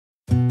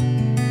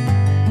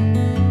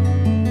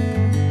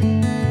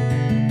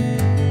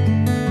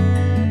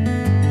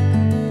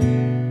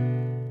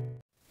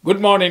Good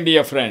morning,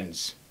 dear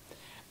friends.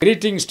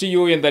 Greetings to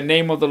you in the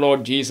name of the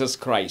Lord Jesus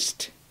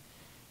Christ.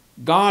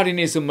 God in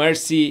His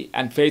mercy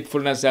and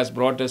faithfulness has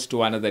brought us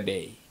to another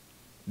day.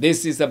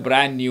 This is a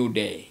brand new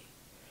day.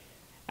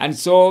 And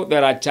so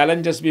there are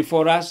challenges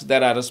before us,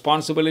 there are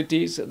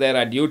responsibilities, there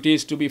are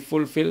duties to be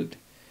fulfilled,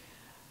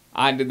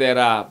 and there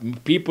are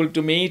people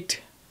to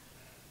meet.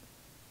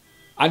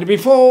 And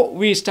before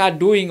we start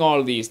doing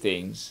all these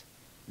things,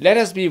 let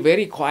us be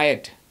very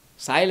quiet,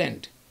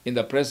 silent in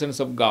the presence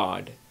of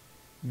God,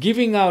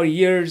 giving our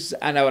ears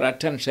and our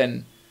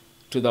attention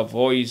to the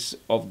voice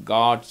of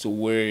God's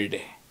word,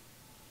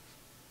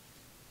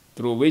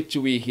 through which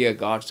we hear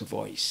God's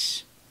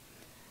voice.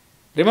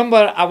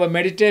 Remember, our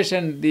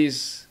meditation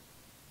these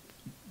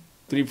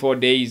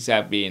 3-4 days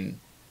have been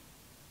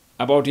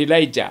about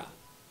Elijah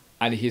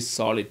and his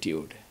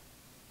solitude.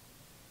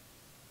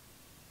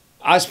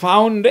 As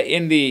found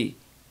in the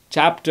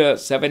chapter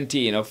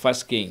 17 of 1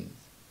 Kings,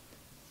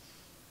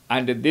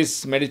 and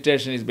this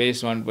meditation is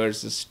based on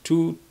verses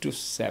 2 to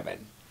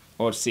 7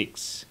 or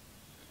 6.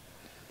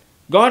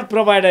 God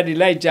provided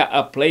Elijah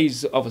a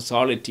place of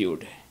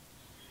solitude,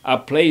 a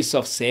place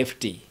of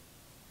safety.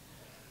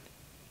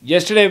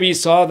 Yesterday we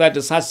saw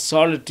that such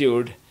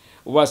solitude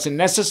was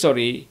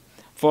necessary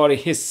for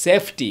his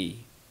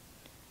safety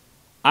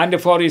and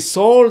for his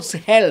soul's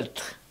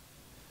health,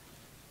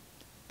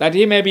 that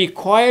he may be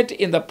quiet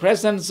in the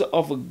presence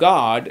of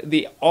God,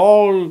 the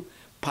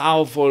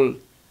all-powerful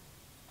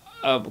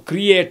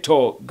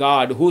Creator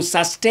God, who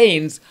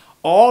sustains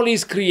all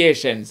His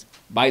creations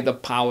by the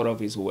power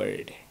of His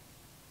word.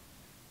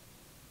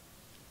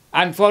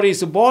 And for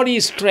his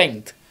body's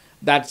strength,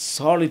 that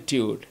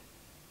solitude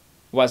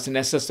was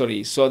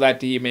necessary so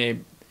that he may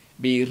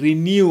be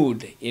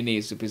renewed in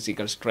his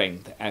physical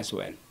strength as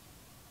well.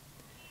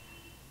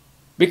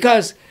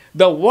 Because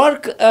the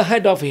work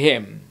ahead of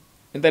him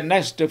in the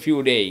next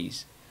few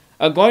days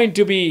are going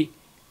to be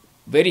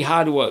very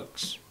hard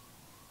works.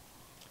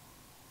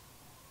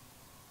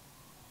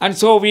 And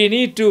so we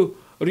need to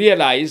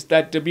realize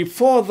that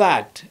before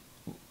that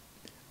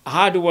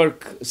hard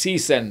work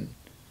season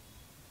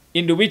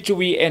into which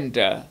we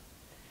enter,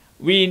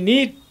 we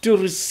need to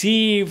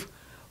receive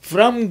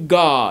from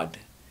God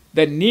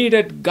the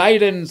needed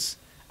guidance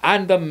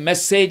and the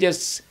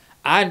messages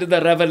and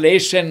the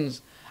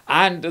revelations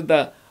and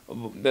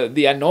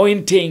the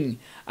anointing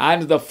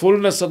and the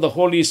fullness of the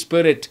Holy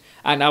Spirit,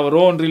 and our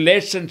own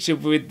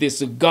relationship with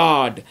this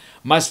God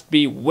must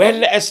be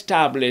well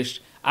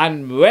established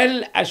and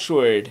well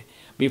assured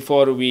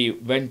before we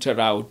venture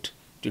out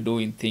to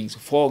doing things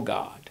for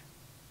God.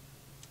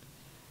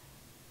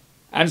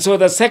 And so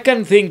the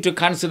second thing to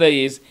consider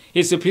is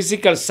his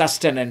physical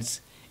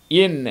sustenance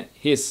in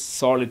his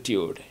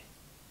solitude.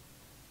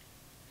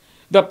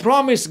 The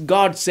promise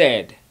God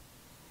said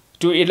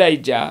to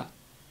Elijah,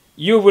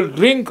 "You will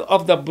drink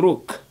of the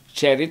brook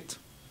Cherith,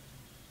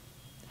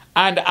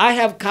 and I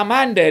have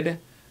commanded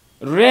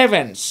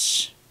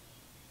ravens."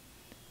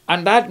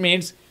 And that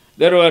means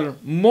there were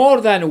more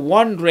than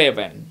one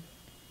raven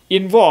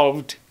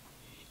involved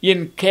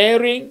in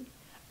carrying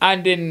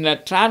and in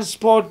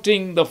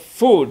transporting the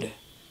food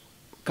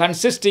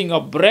consisting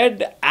of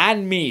bread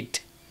and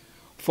meat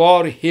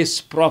for his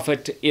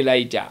prophet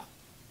Elijah.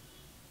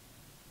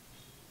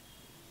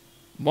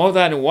 More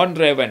than one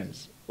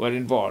ravens were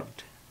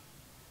involved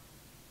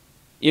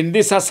in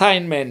this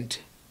assignment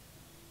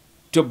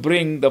to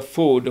bring the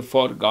food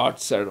for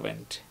God's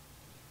servant.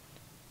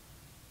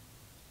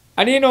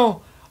 And you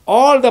know,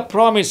 all the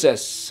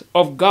promises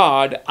of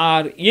God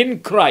are in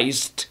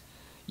Christ,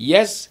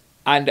 yes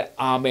and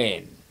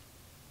amen.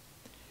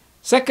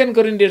 2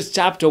 Corinthians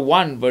chapter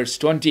 1 verse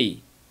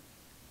 20.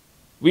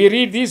 We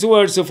read these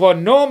words, "For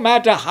no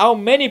matter how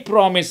many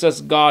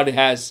promises God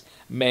has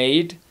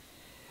made,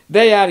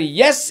 they are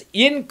yes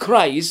in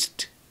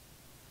Christ,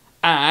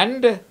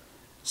 and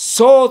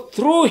so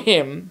through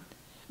him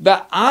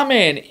the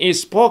amen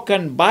is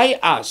spoken by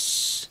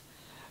us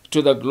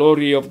to the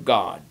glory of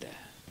God."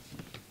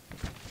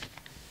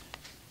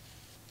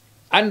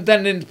 And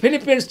then in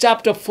Philippians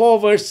chapter 4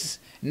 verse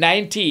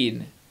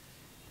 19,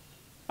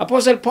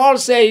 Apostle Paul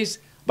says,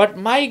 "But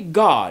my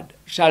God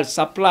shall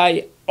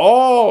supply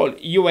all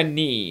your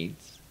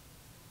needs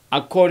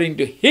according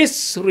to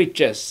his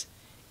riches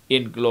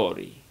in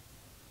glory."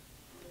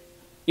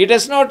 It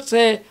does not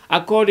say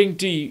according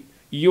to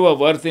your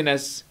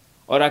worthiness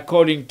or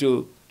according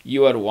to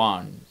your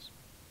wants.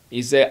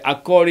 He says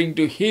according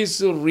to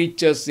his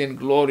riches in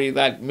glory.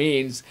 That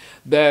means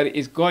there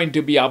is going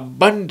to be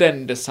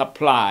abundant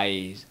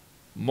supplies,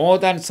 more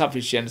than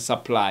sufficient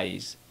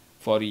supplies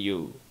for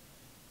you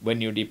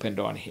when you depend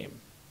on him.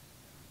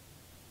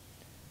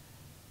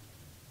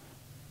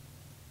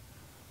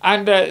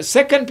 And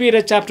 2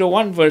 Peter chapter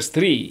 1 verse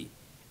 3,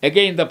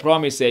 again the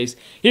promise says,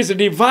 "His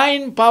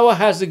divine power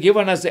has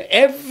given us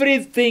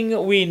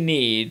everything we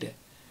need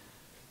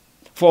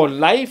for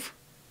life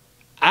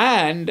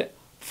and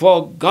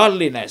for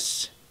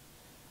godliness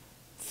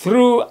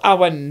through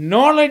our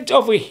knowledge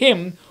of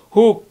him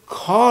who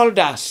called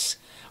us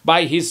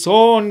by his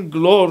own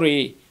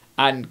glory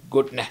and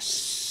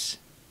goodness."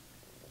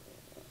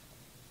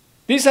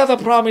 These are the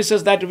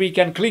promises that we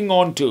can cling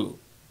on to.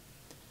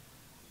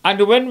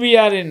 And when we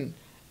are in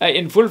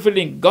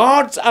fulfilling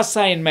God's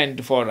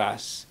assignment for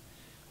us,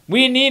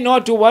 we need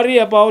not to worry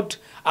about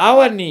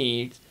our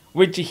needs,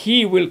 which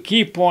He will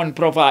keep on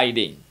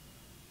providing.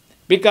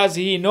 Because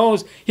He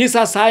knows His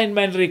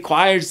assignment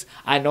requires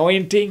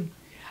anointing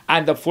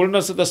and the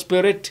fullness of the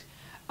Spirit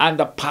and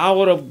the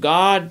power of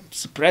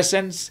God's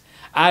presence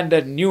and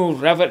a new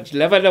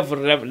level of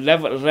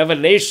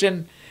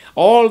revelation.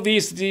 All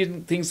these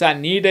things are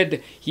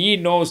needed. He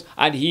knows,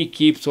 and He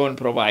keeps on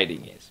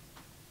providing it.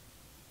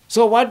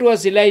 So what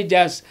was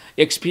Elijah's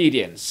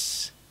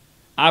experience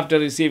after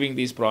receiving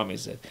these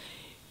promises?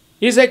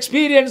 His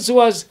experience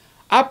was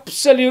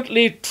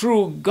absolutely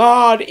true.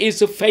 God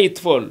is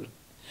faithful.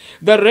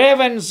 The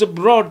ravens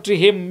brought to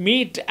him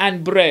meat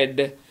and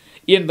bread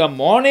in the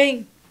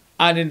morning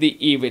and in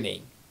the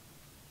evening.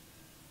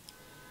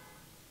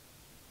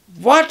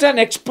 What an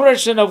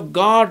expression of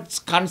God's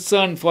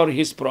concern for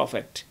His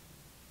prophet.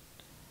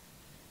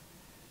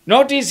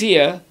 Notice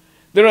here,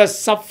 there is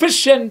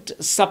sufficient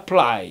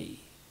supply.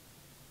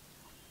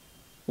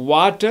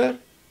 Water,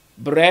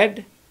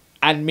 bread,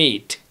 and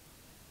meat.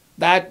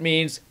 That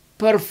means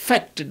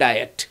perfect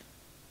diet.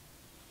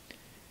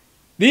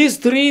 These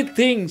three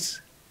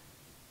things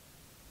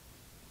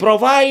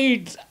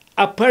provide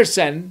a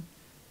person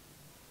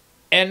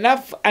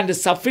enough and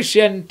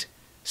sufficient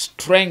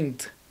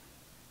strength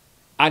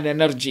and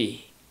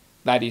energy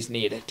that is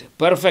needed.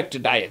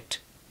 Perfect diet.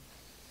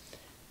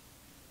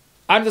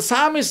 And the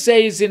psalmist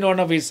says in one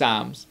of his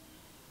psalms,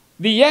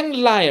 the young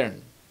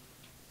lion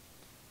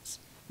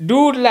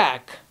do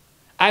lack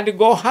and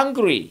go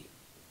hungry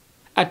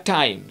at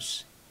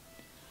times,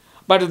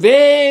 but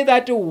they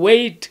that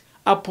wait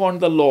upon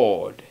the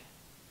Lord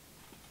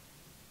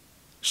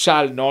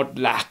shall not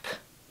lack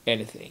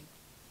anything.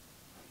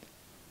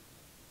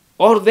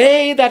 Or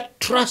they that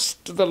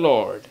trust the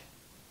Lord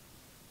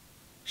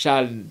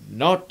shall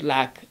not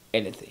lack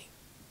anything.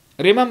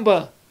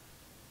 Remember,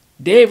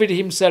 David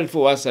himself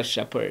was a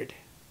shepherd.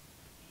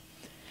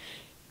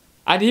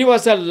 And he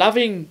was a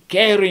loving,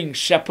 caring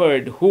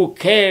shepherd who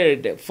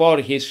cared for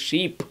his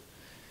sheep.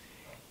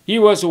 He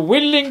was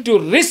willing to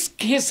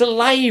risk his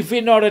life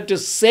in order to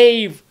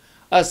save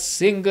a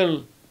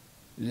single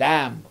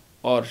lamb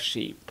or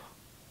sheep.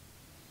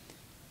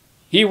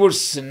 He would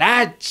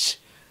snatch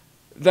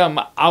them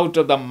out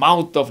of the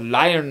mouth of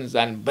lions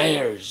and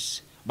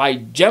bears by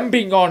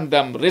jumping on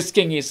them,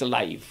 risking his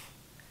life.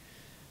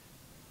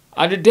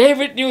 And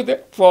David knew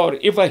that for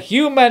if a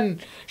human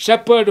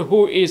shepherd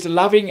who is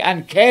loving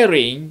and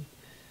caring,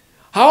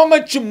 how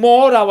much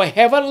more our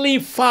Heavenly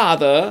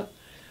Father,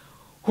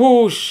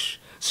 who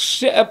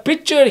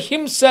pictured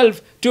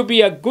Himself to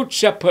be a good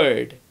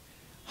shepherd,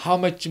 how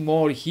much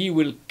more He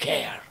will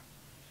care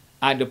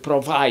and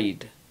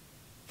provide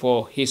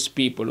for His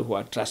people who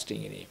are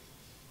trusting in Him.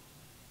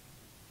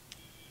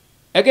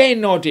 Again,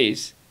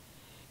 notice,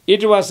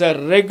 it was a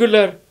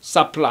regular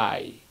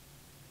supply,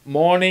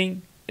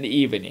 morning and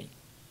evening.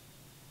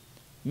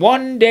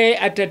 One day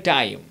at a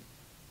time.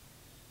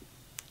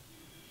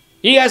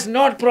 He has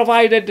not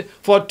provided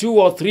for 2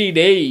 or 3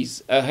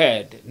 days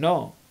ahead.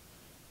 No.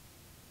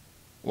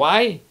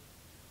 Why?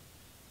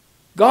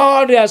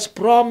 God has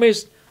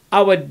promised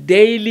our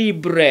daily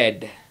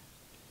bread.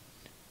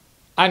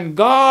 And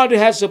God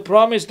has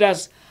promised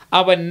us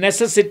our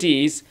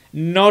necessities,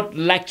 not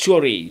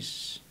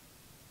luxuries.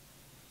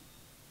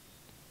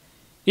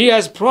 He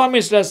has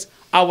promised us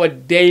our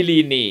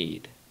daily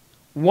need.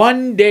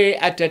 One day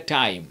at a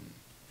time.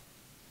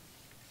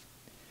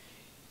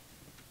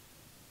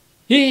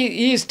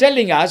 He is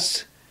telling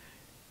us,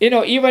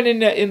 even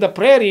in the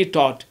prayer He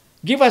taught,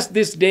 give us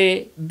this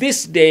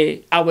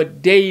day, our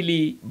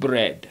daily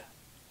bread.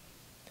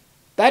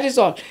 That is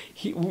all.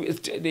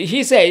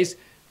 He says,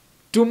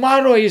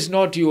 tomorrow is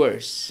not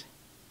yours.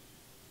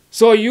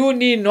 So you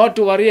need not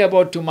to worry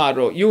about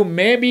tomorrow. You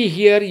may be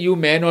here, you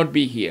may not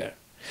be here.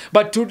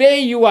 But today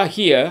you are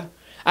here,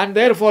 and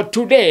therefore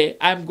today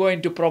I am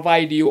going to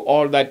provide you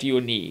all that you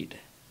need.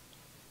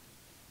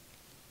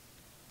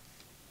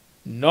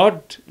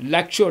 Not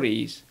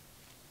luxuries,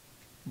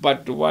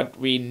 but what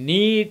we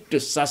need to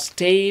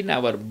sustain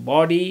our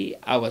body,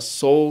 our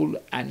soul,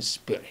 and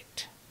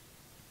spirit.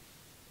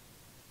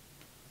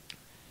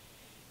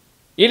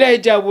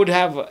 Elijah would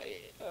have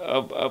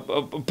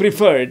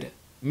preferred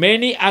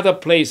many other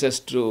places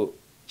to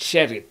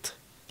Cherith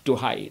to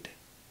hide.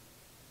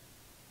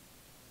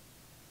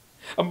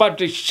 But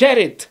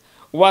Cherith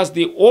was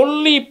the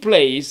only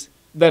place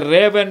the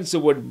ravens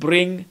would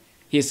bring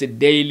his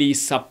daily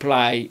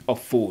supply of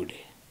food.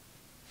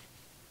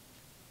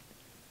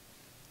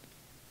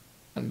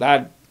 And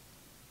that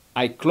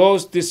I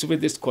close this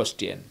with this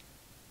question.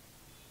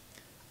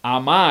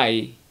 Am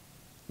I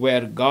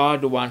where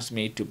God wants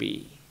me to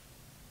be?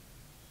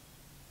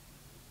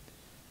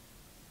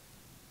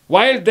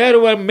 While there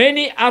were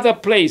many other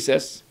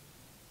places,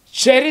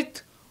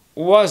 Cherith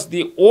was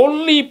the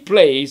only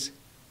place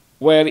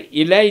where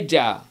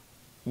Elijah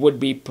would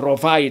be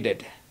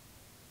provided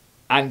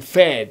and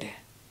fed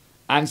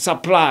and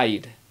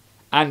supplied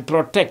and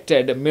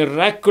protected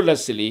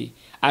miraculously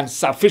and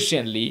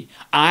sufficiently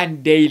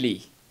and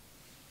daily.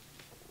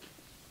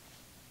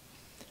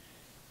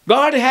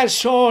 God has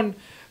shown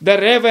the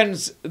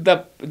ravens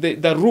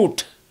the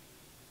route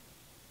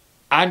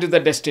and the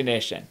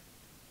destination.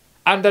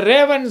 And the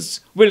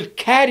ravens will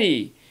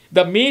carry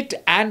the meat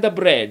and the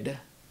bread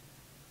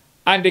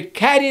and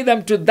carry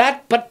them to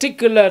that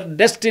particular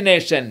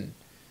destination.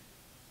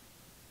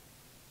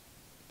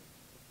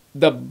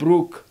 The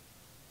brook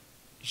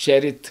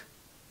Cherith,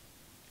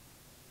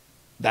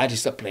 that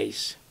is the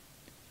place.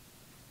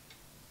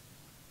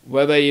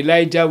 Whether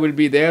Elijah will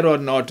be there or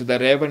not, the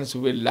ravens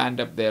will land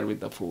up there with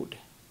the food.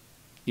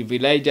 If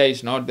Elijah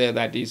is not there,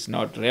 that is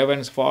not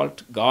ravens'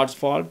 fault, God's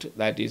fault,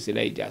 that is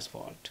Elijah's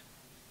fault.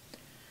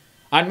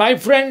 And my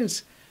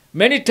friends,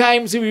 many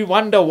times we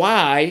wonder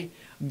why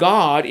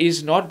God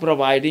is not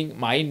providing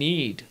my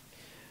need.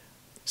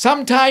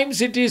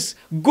 Sometimes it is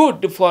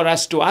good for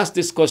us to ask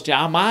this question,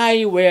 am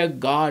I where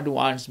God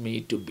wants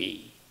me to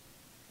be?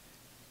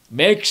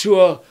 Make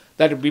sure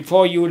that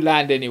before you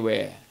land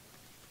anywhere,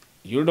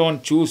 you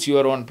don't choose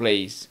your own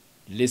place.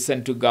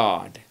 Listen to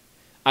God.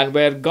 And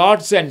where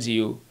God sends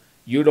you,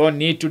 you don't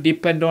need to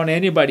depend on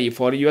anybody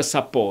for your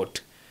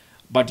support,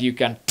 but you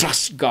can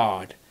trust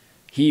God.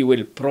 He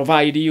will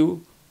provide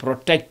you,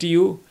 protect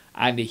you,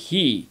 and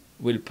He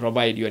will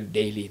provide your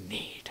daily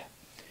need.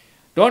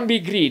 Don't be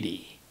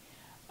greedy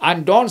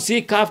and don't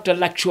seek after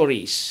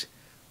luxuries.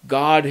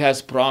 God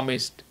has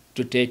promised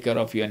to take care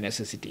of your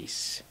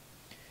necessities.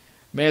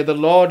 May the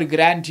Lord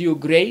grant you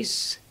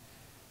grace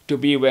to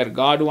be where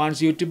God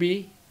wants you to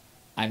be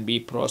and be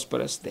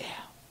prosperous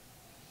there.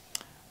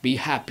 Be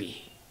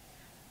happy.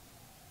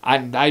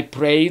 And I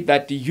pray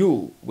that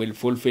you will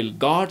fulfill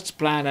God's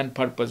plan and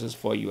purposes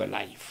for your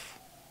life.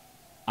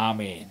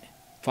 Amen.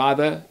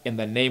 Father, in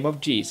the name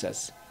of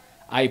Jesus,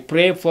 I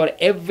pray for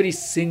every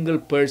single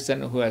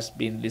person who has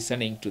been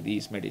listening to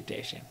these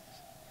meditations.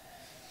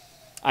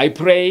 I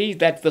pray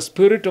that the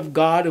Spirit of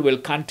God will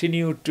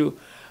continue to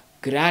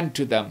grant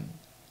to them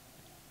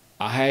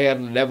a higher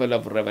level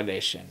of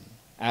revelation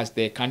as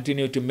they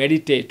continue to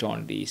meditate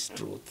on these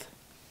truths.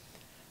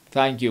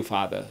 Thank you,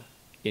 Father,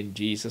 in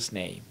Jesus'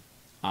 name.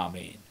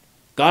 Amen.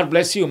 God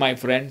bless you, my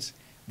friends.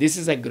 This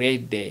is a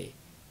great day.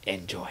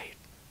 Enjoy it.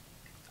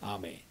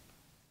 Amen.